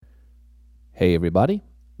Hey everybody,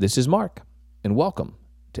 this is Mark, and welcome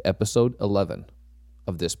to episode 11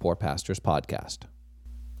 of This Poor Pastor's Podcast.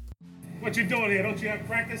 What you doing here? Don't you have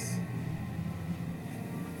practice?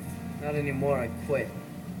 Not anymore, I quit.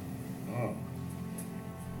 Oh.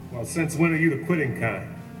 Well, since when are you the quitting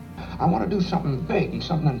kind? I want to do something big and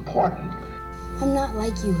something important. I'm not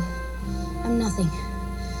like you. I'm nothing.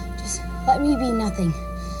 Just let me be nothing.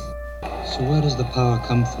 So where does the power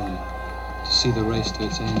come from to see the race to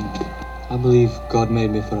its end? I believe God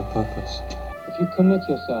made me for a purpose. If you commit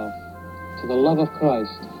yourself to the love of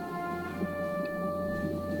Christ,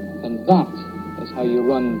 then that is how you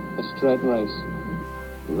run a straight race.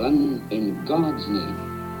 Run in God's name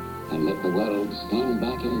and let the world stand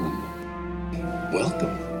back in wonder.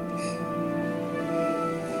 Welcome.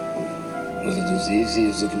 Was it as easy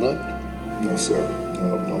as it looked? No, sir.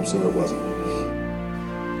 No, sir, it wasn't.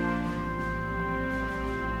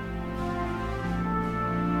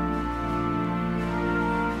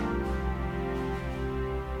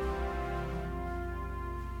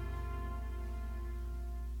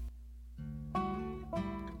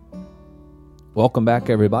 Welcome back,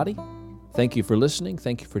 everybody. Thank you for listening.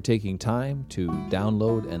 Thank you for taking time to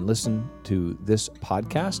download and listen to this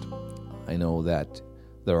podcast. I know that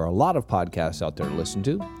there are a lot of podcasts out there to listen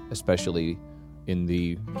to, especially in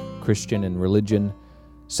the Christian and religion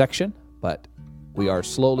section, but we are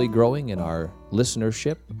slowly growing in our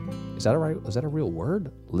listenership. Is that a real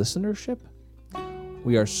word? Listenership?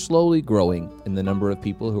 We are slowly growing in the number of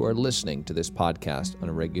people who are listening to this podcast on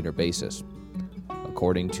a regular basis.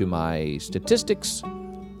 According to my statistics,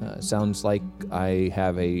 sounds like I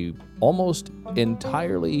have a almost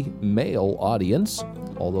entirely male audience,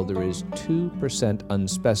 although there is 2%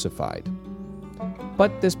 unspecified.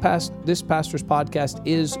 But this pastor's podcast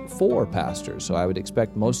is for pastors, so I would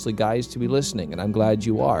expect mostly guys to be listening, and I'm glad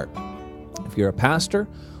you are. If you're a pastor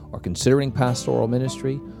or considering pastoral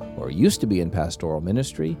ministry or used to be in pastoral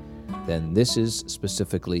ministry, then this is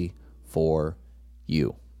specifically for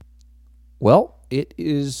you. Well, it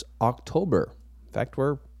is October. In fact,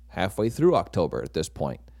 we're halfway through October at this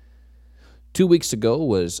point. 2 weeks ago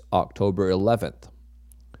was October 11th,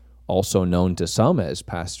 also known to some as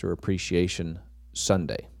Pastor Appreciation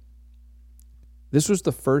Sunday. This was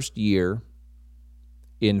the first year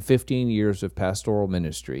in 15 years of pastoral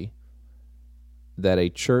ministry that a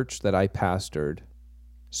church that I pastored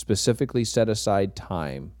specifically set aside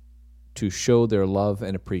time to show their love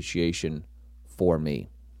and appreciation for me.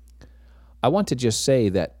 I want to just say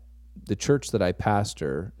that the church that I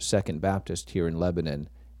pastor, Second Baptist here in Lebanon,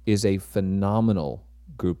 is a phenomenal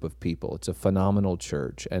group of people. It's a phenomenal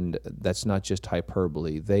church, and that's not just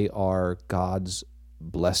hyperbole. They are God's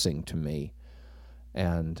blessing to me,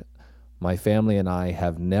 and my family and I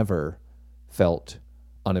have never felt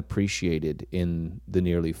unappreciated in the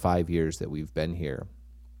nearly 5 years that we've been here.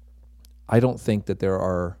 I don't think that there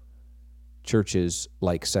are churches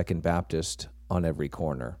like Second Baptist on every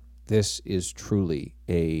corner. This is truly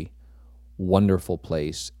a wonderful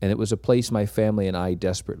place, and it was a place my family and I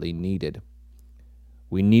desperately needed.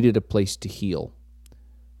 We needed a place to heal.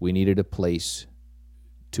 We needed a place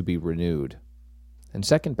to be renewed. And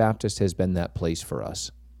Second Baptist has been that place for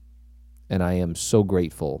us, and I am so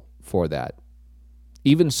grateful for that.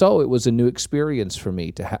 Even so, it was a new experience for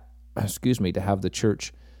me to have the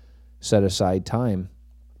church set aside time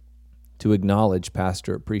to acknowledge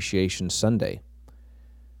Pastor Appreciation Sunday.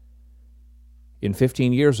 In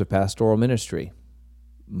 15 years of pastoral ministry,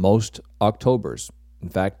 most Octobers, in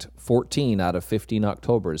fact, 14 out of 15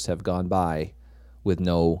 Octobers have gone by with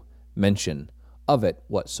no mention of it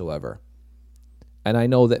whatsoever. And I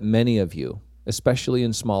know that many of you, especially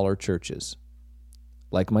in smaller churches,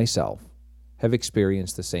 like myself, have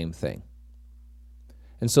experienced the same thing.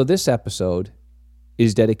 And so this episode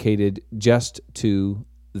is dedicated just to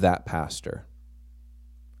that pastor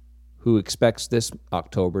who expects this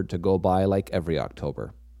October to go by like every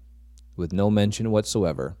October, with no mention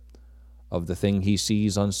whatsoever of the thing he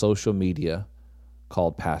sees on social media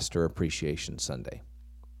called Pastor Appreciation Sunday.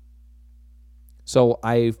 So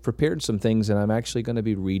I've prepared some things, and I'm actually going to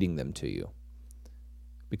be reading them to you,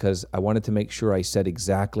 because I wanted to make sure I said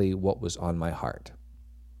exactly what was on my heart.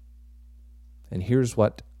 And here's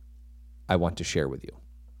what I want to share with you.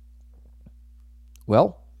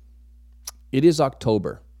 Well, it is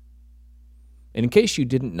October. And in case you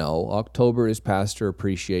didn't know, October is Pastor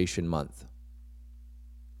Appreciation Month.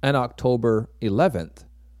 And October 11th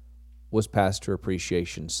was Pastor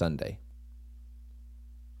Appreciation Sunday.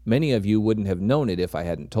 Many of you wouldn't have known it if I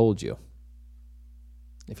hadn't told you.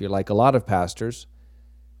 If you're like a lot of pastors,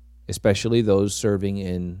 especially those serving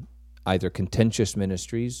in either contentious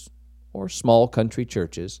ministries or small country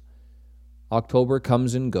churches, October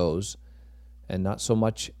comes and goes, and not so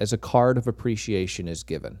much as a card of appreciation is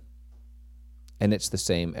given. And it's the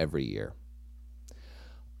same every year.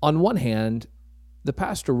 On one hand, the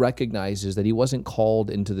pastor recognizes that he wasn't called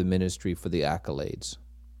into the ministry for the accolades.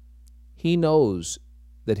 He knows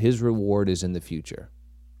that his reward is in the future,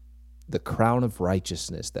 the crown of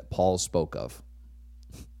righteousness that Paul spoke of.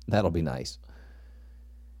 That'll be nice.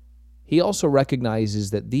 He also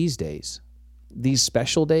recognizes that these days, these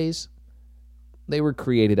special days, they were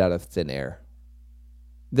created out of thin air.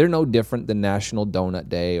 They're no different than National Donut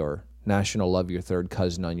Day or National Love Your Third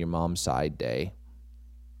Cousin on Your Mom's Side Day.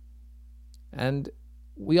 And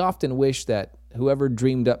we often wish that whoever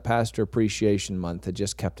dreamed up Pastor Appreciation Month had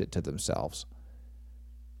just kept it to themselves.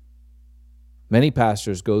 Many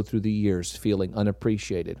pastors go through the years feeling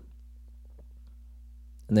unappreciated.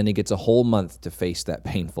 And then he gets a whole month to face that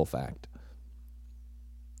painful fact.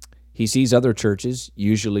 He sees other churches,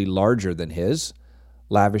 usually larger than his,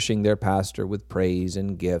 lavishing their pastor with praise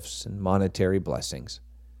and gifts and monetary blessings.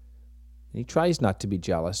 And he tries not to be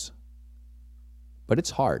jealous, but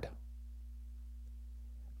it's hard.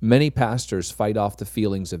 Many pastors fight off the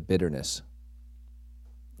feelings of bitterness.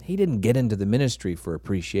 He didn't get into the ministry for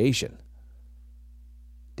appreciation.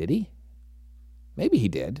 Did he? Maybe he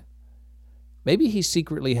did. Maybe he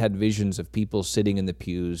secretly had visions of people sitting in the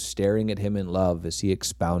pews staring at him in love as he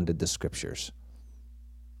expounded the scriptures.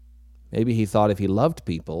 Maybe he thought if he loved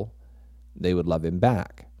people, they would love him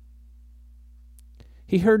back.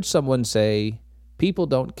 He heard someone say, "People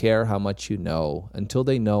don't care how much you know until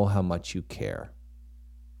they know how much you care."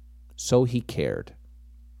 So he cared.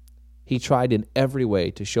 He tried in every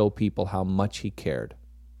way to show people how much he cared.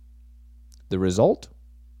 The result?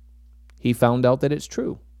 He found out that it's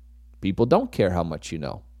true. People don't care how much you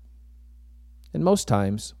know. And most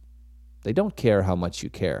times, they don't care how much you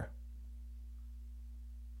care.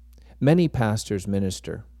 Many pastors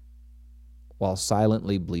minister while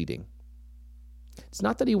silently bleeding. It's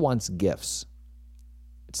not that he wants gifts.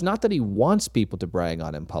 It's not that he wants people to brag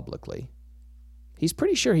on him publicly. He's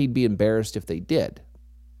pretty sure he'd be embarrassed if they did,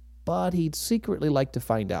 but he'd secretly like to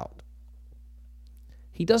find out.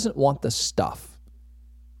 He doesn't want the stuff.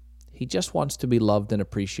 He just wants to be loved and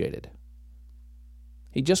appreciated.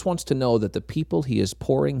 He just wants to know that the people he is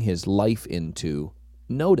pouring his life into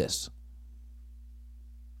notice.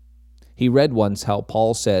 He read once how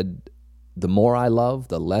Paul said, "The more I love,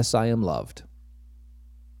 the less I am loved."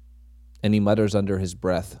 And he mutters under his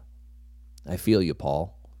breath, "I feel you,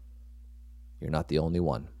 Paul. You're not the only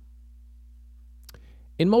one."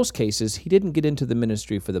 In most cases, he didn't get into the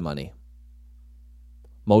ministry for the money.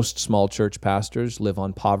 Most small church pastors live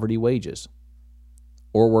on poverty wages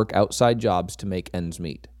or work outside jobs to make ends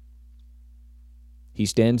meet. He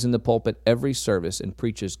stands in the pulpit every service and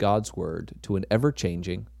preaches God's word to an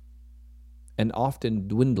ever-changing and often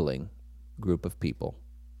dwindling group of people.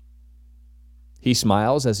 He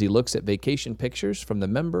smiles as he looks at vacation pictures from the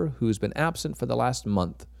member who's been absent for the last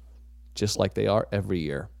month, just like they are every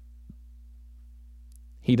year.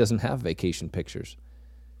 He doesn't have vacation pictures.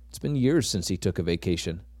 It's been years since he took a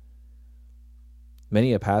vacation.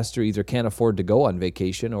 Many a pastor either can't afford to go on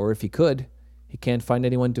vacation, or if he could, he can't find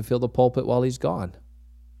anyone to fill the pulpit while he's gone.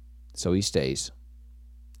 So he stays,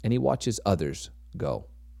 and he watches others go.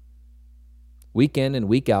 Week in and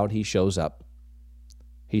week out, he shows up.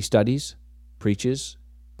 He studies, preaches,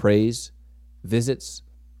 prays, visits,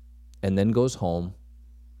 and then goes home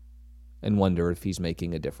and wonder if he's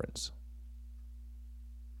making a difference.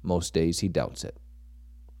 Most days he doubts it.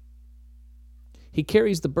 He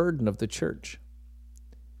carries the burden of the church.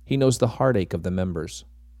 He knows the heartache of the members.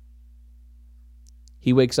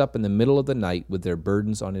 He wakes up in the middle of the night with their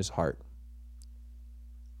burdens on his heart.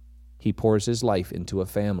 He pours his life into a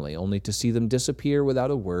family only to see them disappear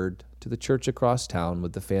without a word to the church across town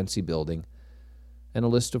with the fancy building and a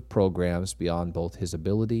list of programs beyond both his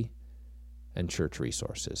ability and church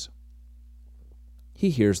resources. He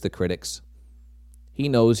hears the critics. He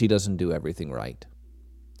knows he doesn't do everything right.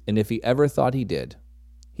 And if he ever thought he did,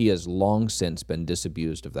 he has long since been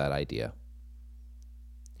disabused of that idea.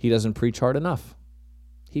 He doesn't preach hard enough.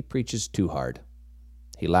 He preaches too hard.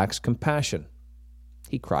 He lacks compassion.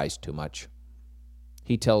 He cries too much.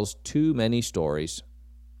 He tells too many stories.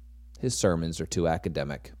 His sermons are too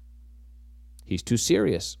academic. He's too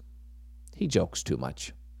serious. He jokes too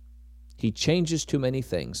much. He changes too many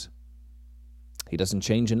things. He doesn't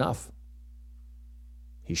change enough.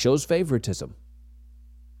 He shows favoritism.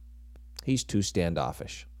 He's too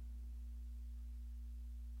standoffish.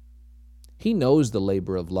 He knows the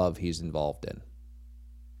labor of love he's involved in.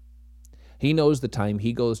 He knows the time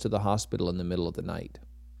he goes to the hospital in the middle of the night.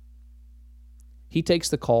 He takes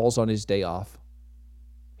the calls on his day off.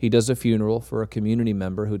 He does a funeral for a community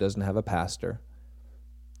member who doesn't have a pastor.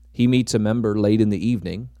 He meets a member late in the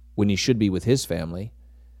evening when he should be with his family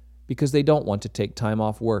because they don't want to take time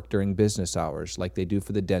off work during business hours like they do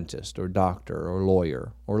for the dentist or doctor or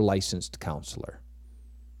lawyer or licensed counselor.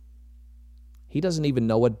 He doesn't even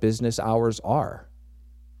know what business hours are.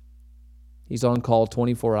 He's on call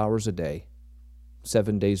 24 hours a day,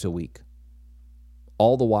 7 days a week,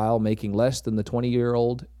 all the while making less than the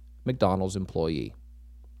 20-year-old McDonald's employee.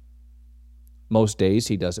 Most days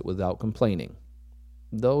he does it without complaining,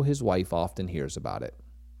 though his wife often hears about it.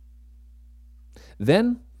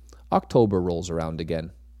 Then October rolls around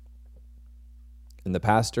again, and the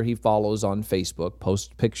pastor he follows on Facebook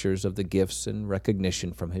posts pictures of the gifts and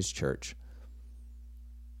recognition from his church.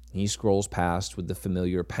 He scrolls past with the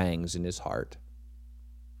familiar pangs in his heart.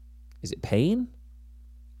 Is it pain?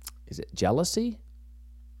 Is it jealousy?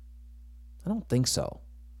 I don't think so.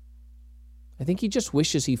 I think he just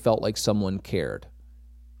wishes he felt like someone cared.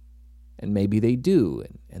 And maybe they do,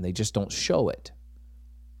 and they just don't show it.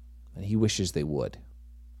 And he wishes they would.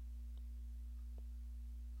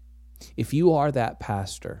 If you are that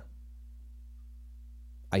pastor,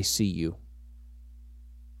 I see you.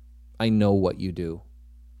 I know what you do.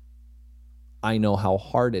 I know how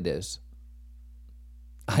hard it is.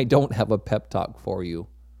 I don't have a pep talk for you,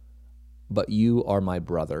 but you are my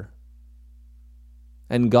brother.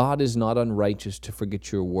 And God is not unrighteous to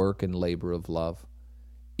forget your work and labor of love,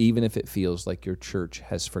 even if it feels like your church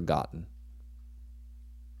has forgotten.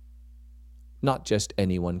 Not just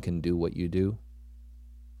anyone can do what you do.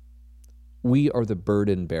 We are the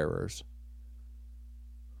burden bearers.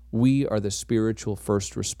 We are the spiritual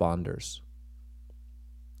first responders.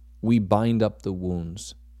 We bind up the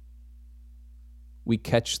wounds. We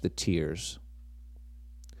catch the tears.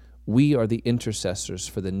 We are the intercessors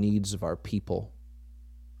for the needs of our people.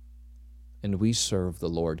 And we serve the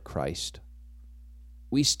Lord Christ.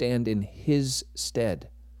 We stand in His stead.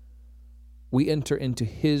 We enter into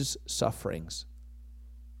His sufferings.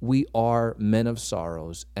 We are men of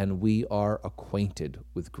sorrows, and we are acquainted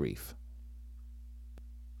with grief.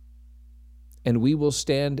 And we will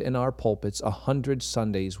stand in our pulpits 100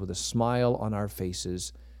 Sundays with a smile on our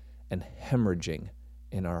faces and hemorrhaging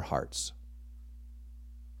in our hearts.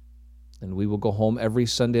 And we will go home every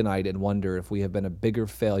Sunday night and wonder if we have been a bigger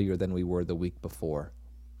failure than we were the week before.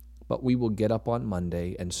 But we will get up on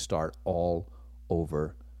Monday and start all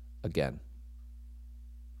over again.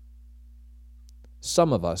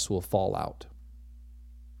 Some of us will fall out.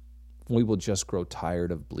 We will just grow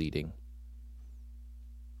tired of bleeding.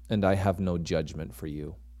 And I have no judgment for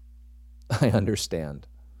you. I understand.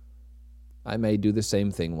 I may do the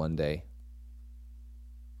same thing one day.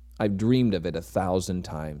 I've dreamed of it 1,000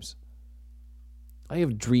 times. I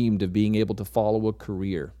have dreamed of being able to follow a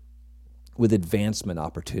career with advancement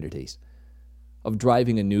opportunities, of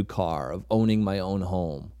driving a new car, of owning my own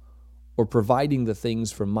home, or providing the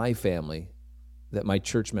things for my family that my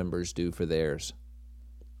church members do for theirs.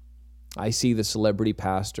 I see the celebrity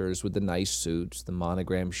pastors with the nice suits, the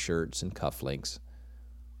monogrammed shirts and cufflinks.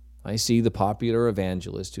 I see the popular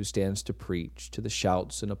evangelist who stands to preach to the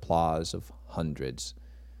shouts and applause of hundreds.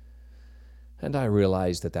 And I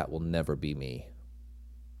realize that that will never be me.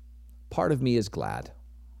 Part of me is glad.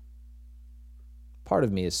 Part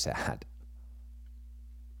of me is sad.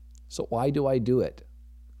 So why do I do it?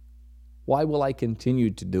 Why will I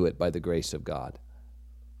continue to do it by the grace of God?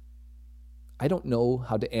 I don't know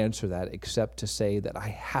how to answer that except to say that I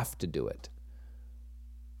have to do it.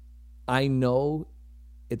 I know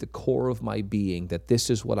at the core of my being that this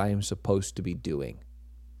is what I am supposed to be doing.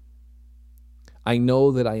 I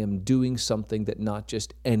know that I am doing something that not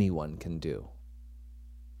just anyone can do.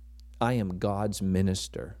 I am God's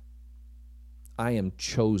minister. I am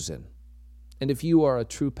chosen. And if you are a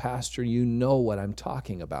true pastor, you know what I'm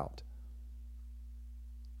talking about.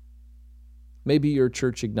 Maybe your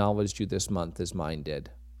church acknowledged you this month as mine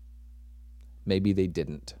did. Maybe they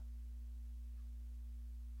didn't.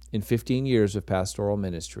 In 15 years of pastoral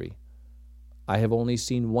ministry, I have only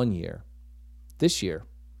seen 1 year, this year,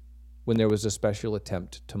 when there was a special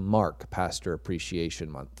attempt to mark Pastor Appreciation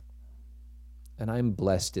Month. And I'm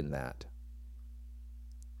blessed in that.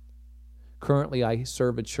 Currently, I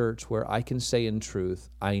serve a church where I can say in truth,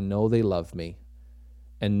 I know they love me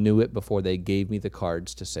and knew it before they gave me the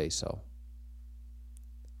cards to say so.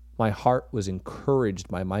 My heart was encouraged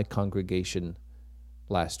by my congregation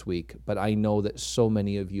last week, but I know that so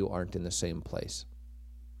many of you aren't in the same place.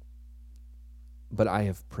 But I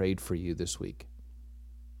have prayed for you this week.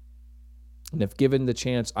 And if given the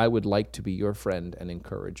chance, I would like to be your friend and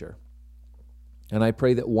encourager. And I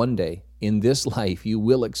pray that one day In this life, you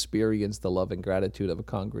will experience the love and gratitude of a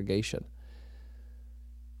congregation.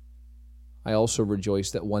 I also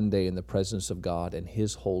rejoice that one day in the presence of God and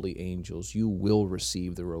His holy angels, you will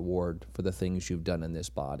receive the reward for the things you've done in this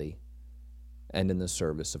body and in the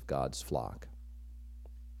service of God's flock.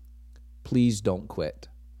 Please don't quit.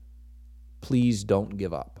 Please don't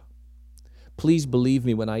give up. Please believe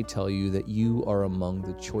me when I tell you that you are among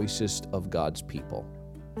the choicest of God's people,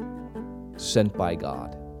 sent by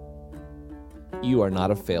God. You are not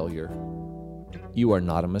a failure. You are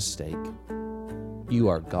not a mistake. You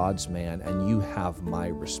are God's man, and you have my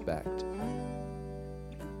respect.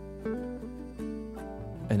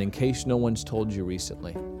 And in case no one's told you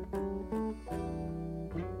recently,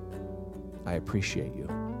 I appreciate you.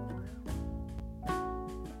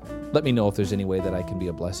 Let me know if there's any way that I can be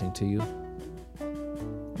a blessing to you.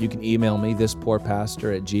 You can email me,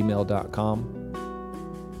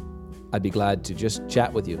 thispoorpastor@gmail.com. I'd be glad to just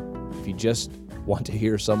chat with you. If you just want to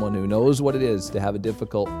hear someone who knows what it is to have a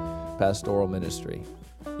difficult pastoral ministry.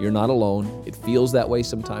 You're not alone. It feels that way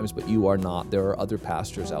sometimes, but you are not. There are other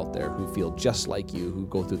pastors out there who feel just like you, who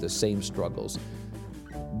go through the same struggles.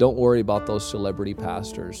 Don't worry about those celebrity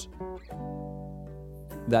pastors.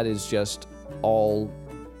 That is just all,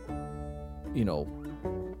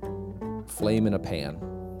 flame in a pan.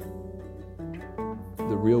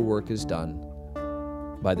 The real work is done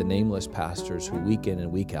by the nameless pastors who week in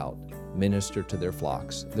and week out minister to their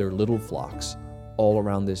flocks, their little flocks, all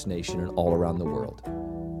around this nation and all around the world.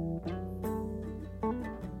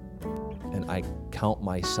 And I count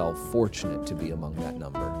myself fortunate to be among that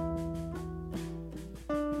number.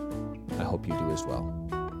 I hope you do as well.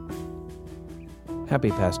 Happy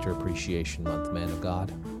Pastor Appreciation Month, man of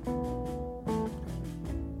God.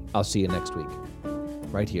 I'll see you next week,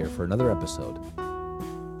 right here for another episode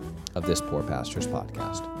of This Poor Pastor's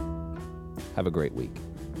Podcast. Have a great week.